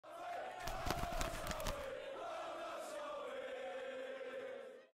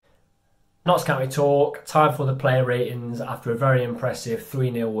Notts County talk, time for the player ratings after a very impressive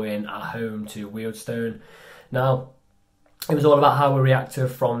 3-0 win at home to Wealdstone. Now, it was all about how we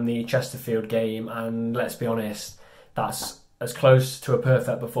reacted from the Chesterfield game, and let's be honest, that's as close to a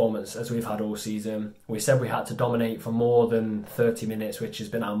perfect performance as we've had all season. We said we had to dominate for more than 30 minutes, which has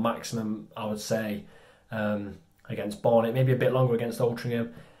been our maximum, I would say, against Barnet, maybe a bit longer against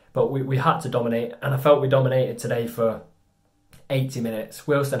Altrincham, but we had to dominate, and I felt we dominated today for 80 minutes.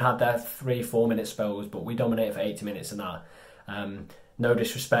 Wealdstone had their 3-4 minute spells, but we dominated for 80 minutes in that. No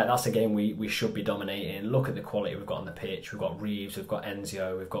disrespect, that's a game we should be dominating. Look at the quality we've got on the pitch. We've got Reeves, we've got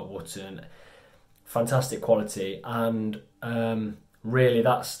Enzio, we've got Wootton. Fantastic quality, and really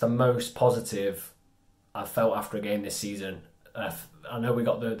that's the most positive I've felt after a game this season. I know we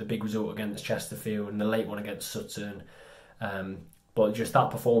got the big result against Chesterfield and the late one against Sutton, but just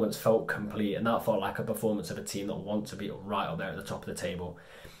that performance felt complete, and that felt like a performance of a team that want to be right up there at the top of the table.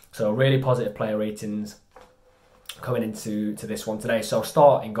 So really positive player ratings coming into this one today. So I'll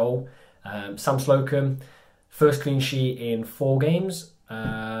start in goal. Sam Slocum, first clean sheet in 4 games.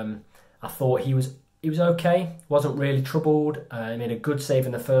 I thought he was okay, wasn't really troubled. He made a good save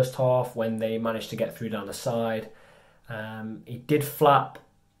in the first half when they managed to get through down the side. He did flap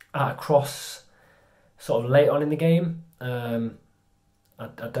at a cross sort of late on in the game.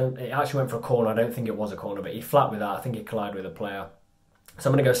 It actually went for a corner. I don't think it was a corner, but he flapped with that. I think he collided with a player.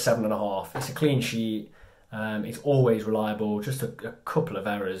 So I'm going to go 7.5. It's a clean sheet. It's always reliable. Just a couple of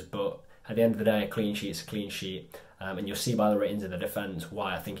errors, but at the end of the day, a clean sheet is a clean sheet. And you'll see by the ratings of the defence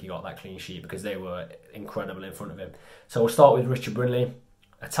why I think he got that clean sheet, because they were incredible in front of him. So we'll start with Richard Brindley.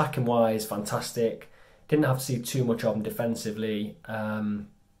 Attacking wise, fantastic. Didn't have to see too much of him defensively.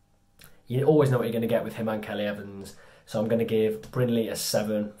 You always know what you're going to get with him and Kelly Evans. So I'm going to give Brindley a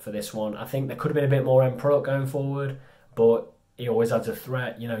 7 for this one. I think there could have been a bit more end product going forward, but he always adds a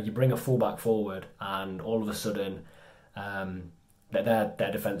threat. You know, you bring a fullback forward and all of a sudden their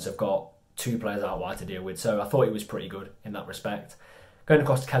defence have got 2 players out wide to deal with. So I thought he was pretty good in that respect. Going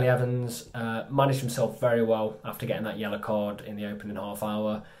across to Kelly Evans, managed himself very well after getting that yellow card in the opening half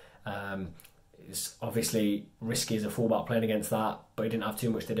hour. It's obviously risky as a fullback playing against that, but he didn't have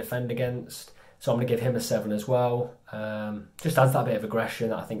too much to defend against. So I'm going to give him a 7 as well. Just adds that bit of aggression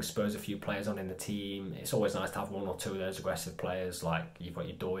that I think spurs a few players on in the team. It's always nice to have 1 or 2 of those aggressive players. Like you've got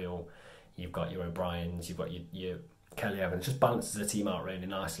your Doyle, you've got your O'Briens, you've got your Kelly Evans. Just balances the team out really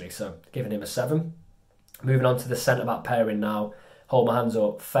nicely. So giving him a 7. Moving on to the centre-back pairing now. Hold my hands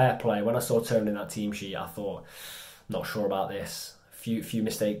up. Fair play. When I saw Tony in that team sheet, I thought, not sure about this. Few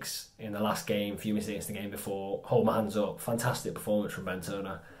mistakes in the last game, few mistakes in the game before. Hold my hands up. Fantastic performance from Ben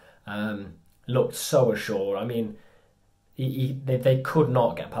Turner. Looked so assured. I mean, they could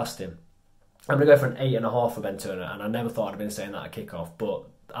not get past him. I'm going to go for an 8.5 for Ben Turner, and I never thought I'd have been saying that at kickoff, but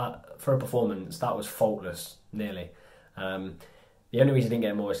for a performance, that was faultless, nearly. The only reason he didn't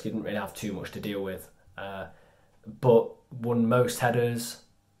get more is he didn't really have too much to deal with. But won most headers,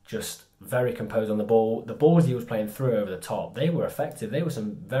 just very composed on the ball. The balls he was playing through over the top, they were effective. They were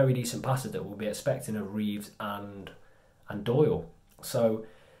some very decent passes that we'll be expecting of Reeves and Doyle. So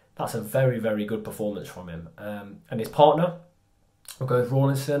that's a very, very good performance from him. And his partner, we'll go with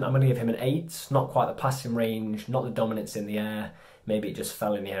Rawlinson. I'm going to give him an 8. Not quite the passing range, not the dominance in the air. Maybe it just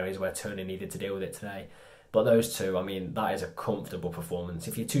fell in the areas where Turner needed to deal with it today. But those two, I mean, that is a comfortable performance.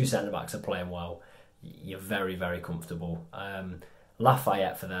 If your 2 centre-backs are playing well, you're very, very comfortable.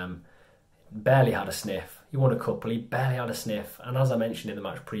 Lafayette for them, barely had a sniff. He won a couple, he barely had a sniff. And as I mentioned in the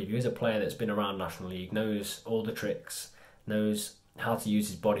match preview, he's a player that's been around National League, knows all the tricks, knows how to use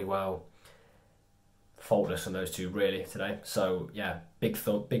his body well. Faultless on those two, really, today. So, yeah, big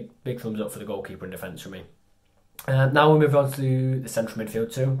thumbs up for the goalkeeper and defence for me. Now we'll move on to the central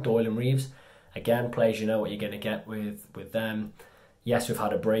midfield too, Doyle and Reeves. Again, players, you know what you're going to get with them. Yes, we've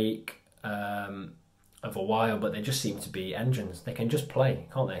had a break of a while, but they just seem to be engines. They can just play,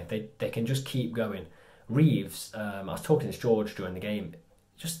 can't they? They can just keep going. Reeves, I was talking to George during the game,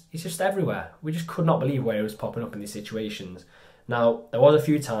 he's just everywhere. We just could not believe where he was popping up in these situations. Now, there was a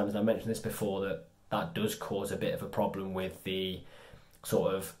few times, and I mentioned this before, that does cause a bit of a problem with the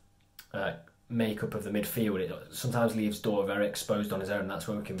sort of makeup of the midfield. It sometimes leaves Doyle very exposed on his own, and that's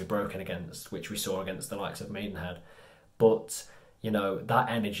when we can be broken against, which we saw against the likes of Maidenhead. But, you know, that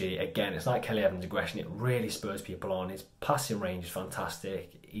energy, again, it's like Kelly Evans' aggression, it really spurs people on. His passing range is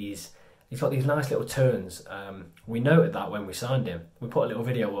fantastic. He's got these nice little turns. We noted that when we signed him. We put a little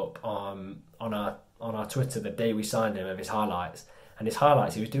video up on our Twitter the day we signed him of his highlights. And his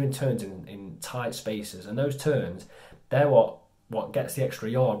highlights, he was doing turns in tight spaces, and those turns, they're what gets the extra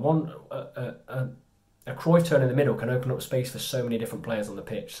yard. A Cruyff turn in the middle can open up space for so many different players on the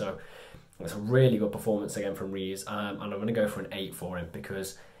pitch. So It's a really good performance again from Reeves, and I'm going to go for an 8 for him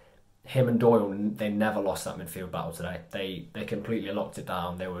because him and Doyle, they never lost that midfield battle today. They completely locked it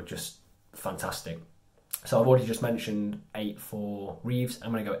down. They were just fantastic. So I've already just mentioned 8 for Reeves.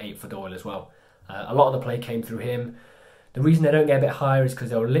 I'm going to go 8 for Doyle as well. A lot of the play came through him. The reason they don't get a bit higher is because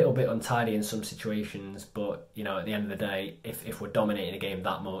they were a little bit untidy in some situations. But, you know, at the end of the day, if we're dominating a game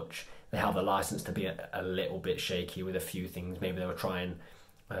that much, they have the licence to be a little bit shaky with a few things. Maybe they were trying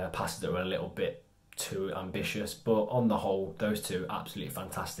passes that were a little bit too ambitious. But on the whole, those two, absolutely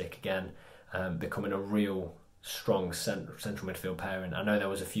fantastic. Again, becoming a real strong central midfield pairing. I know there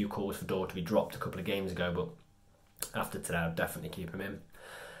was a few calls for Doyle to be dropped a couple of games ago, but after today, I'll definitely keep him in.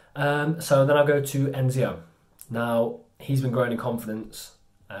 So then I'll go to Enzio. Now, he's been growing in confidence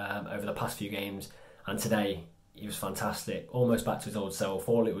over the past few games, and today he was fantastic, almost back to his old self.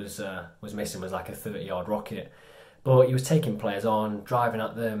 All it was missing was like a 30-yard rocket, but he was taking players on, driving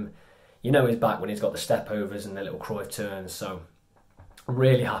at them. You know he's back when he's got the step overs and the little Cruyff turns, so I'm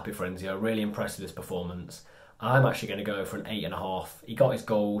really happy for Enzio, really impressed with his performance. I'm actually going to go for an 8.5. He got his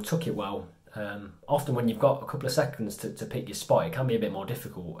goal, took it well. Often when you've got a couple of seconds to pick your spot, it can be a bit more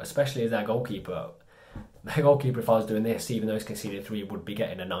difficult, especially as their goalkeeper. Their goalkeeper, if I was doing this, even though he's conceded 3, would be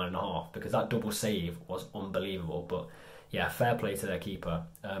getting a 9.5 because that double save was unbelievable. But yeah, fair play to their keeper.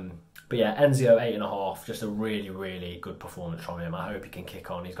 But yeah, Enzio 8.5, just a really, really good performance from him. I hope he can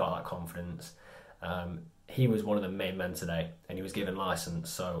kick on. He's got that confidence. He was one of the main men today, and he was given licence,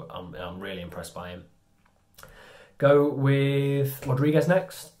 so I'm really impressed by him. Go with Rodriguez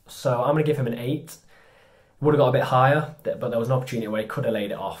next. So I'm going to give him an 8. Would have got a bit higher, but there was an opportunity where he could have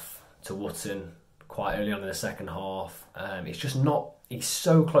laid it off to Wootton quite early on in the second half. It's just not, he's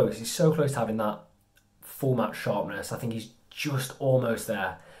so close. He's so close to having that full match sharpness. I think he's just almost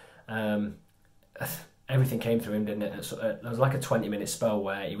there. Everything came through him, didn't it? There was like a 20-minute spell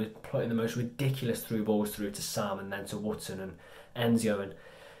where he was putting the most ridiculous through balls through to Sam and then to Wootton and Enzio, and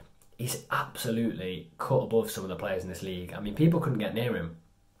he's absolutely cut above some of the players in this league. I mean, people couldn't get near him.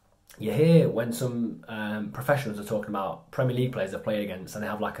 You hear when some professionals are talking about Premier League players they've played against and they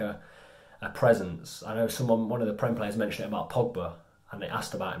have like a presence. I know one of the Prem players mentioned it about Pogba, and they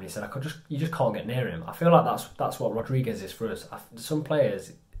asked about him and he said, you just can't get near him. I feel like that's what Rodriguez is for us. Some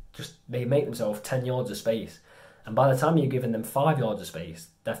players, they make themselves 10 yards of space, and by the time you're giving them 5 yards of space,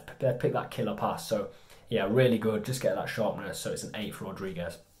 they've picked that killer pass. So yeah, really good, just get that sharpness. So it's an 8 for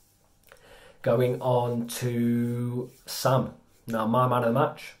Rodriguez. Going on to Sam. Now, my man of the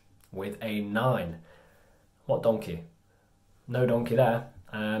match with a 9. What donkey? No donkey there.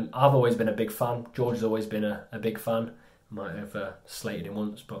 I've always been a big fan. George has always been a big fan. Might have slated him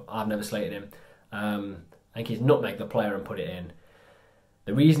once, but I've never slated him. I think he's nutmegged the player and put it in.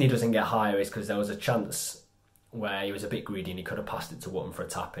 The reason he doesn't get higher is because there was a chance where he was a bit greedy and he could have passed it to Wootton for a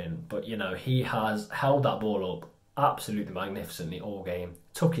tap in. But, you know, he has held that ball up absolutely magnificently all game.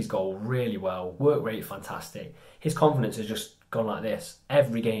 Took his goal really well. Work rate fantastic. His confidence has just gone like this.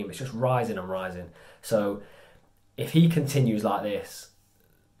 Every game, it's just rising and rising. So if he continues like this,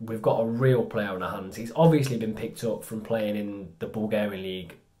 we've got a real player on our hands. He's obviously been picked up from playing in the Bulgarian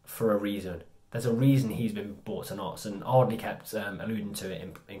league for a reason. There's a reason he's been brought to Notts, and Ardley kept alluding to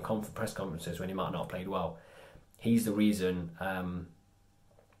it in press conferences when he might not have played well. He's the reason.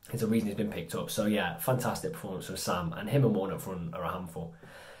 He's been picked up. So yeah, fantastic performance from Sam, and him and Warren up front are a handful.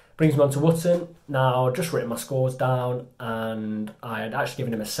 Brings me on to Wootton. Now, I've just written my scores down, and I had actually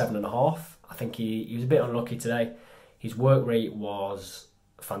given him a 7.5. I think he was a bit unlucky today. His work rate was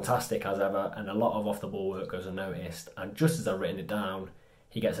fantastic as ever, and a lot of off the ball work goes unnoticed. And just as I've written it down,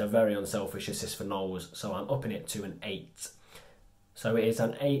 he gets a very unselfish assist for Knowles, so I'm upping it to an 8. So it is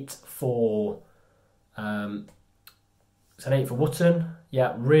an 8 for it's an 8 for Wootton.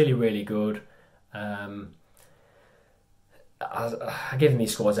 Yeah, really, really good. I give him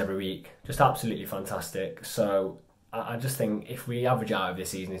these scores every week, just absolutely fantastic. So I just think if we average out of this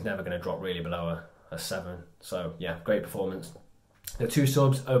season, he's never going to drop really below a 7. So yeah, great performance. The 2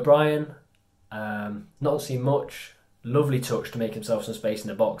 subs, O'Brien, not seen much. Lovely touch to make himself some space in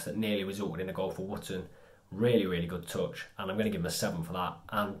the box that nearly resulted in a goal for Wootton. Really, really good touch, and I'm going to give him a 7 for that.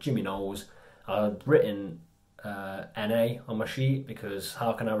 And Jimmy Knowles, I've written NA on my sheet because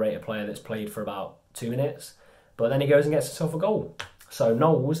how can I rate a player that's played for about 2 minutes? But then he goes and gets himself a goal. So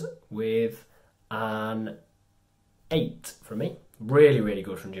Knowles with an 8 from me. Really, really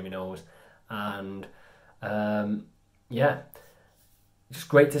good from Jimmy Knowles. And yeah, just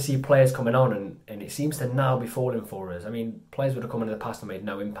great to see players coming on, and it seems to now be falling for us. I mean, players would have come in the past and made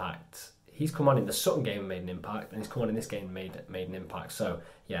no impact. He's come on in the Sutton game and made an impact, and he's come on in this game and made an impact. So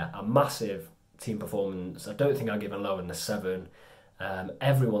yeah, a massive team performance. I don't think I'll give him lower than a 7.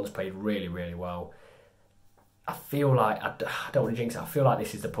 Everyone's played really, really well. I feel like, I don't want to jinx it, I feel like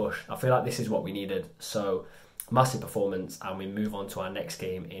this is the push. I feel like this is what we needed. So, massive performance, and we move on to our next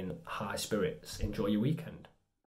game in high spirits. Enjoy your weekend.